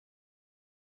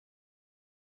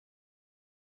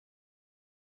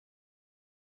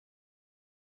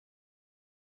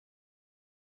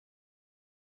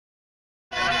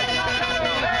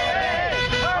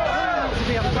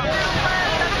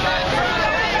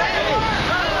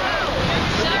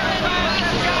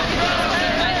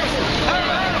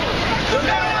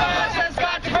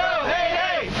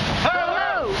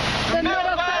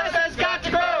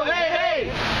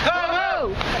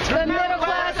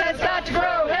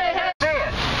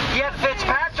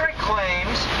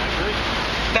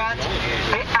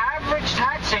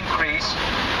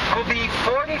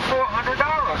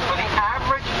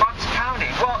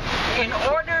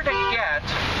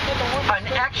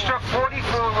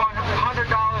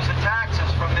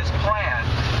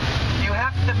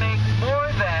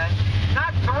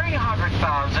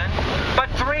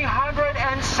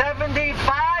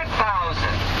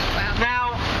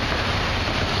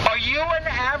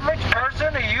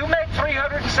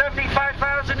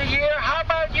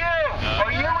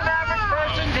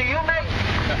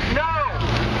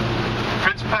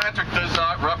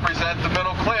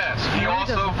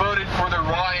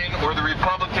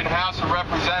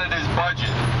budget.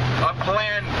 A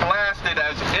plan blasted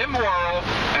as immoral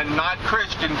and not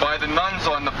Christian by the nuns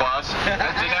on the bus, and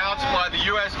denounced by the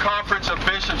U.S. Conference of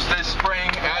Bishops this spring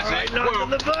as it,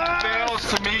 quote, fails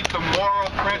to meet the moral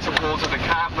principles of the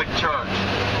Catholic Church.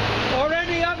 Or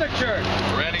any other church.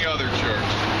 Or any other church.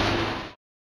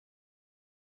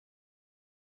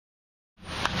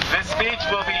 This speech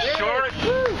will be short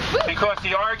because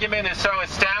the argument is so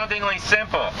astoundingly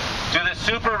simple. Do the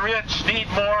super rich need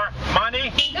more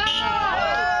money?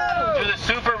 No! Do the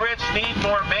super rich need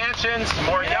more mansions,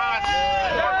 more yachts,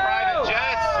 more private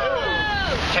jets?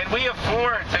 Can we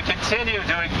afford to continue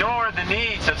to ignore the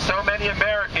needs of so many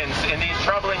Americans in these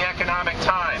troubling economic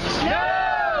times?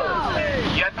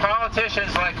 No! Yet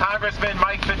politicians like Congressman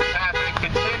Mike Fitzpatrick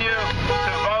continue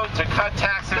to vote to cut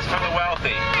taxes for the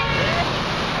wealthy.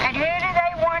 And who do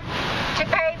they want to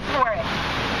pay for it?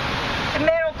 The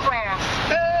middle class.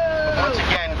 Once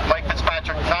again, Mike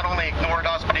Fitzpatrick not only ignored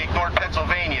us, but he ignored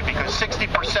Pennsylvania, because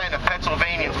 60% of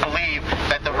Pennsylvanians believe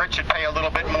that the rich should pay a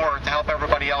little bit more to help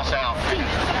everybody else out.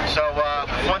 So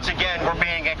once again, we're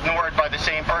being ignored by the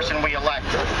same person we elect.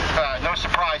 No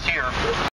surprise here.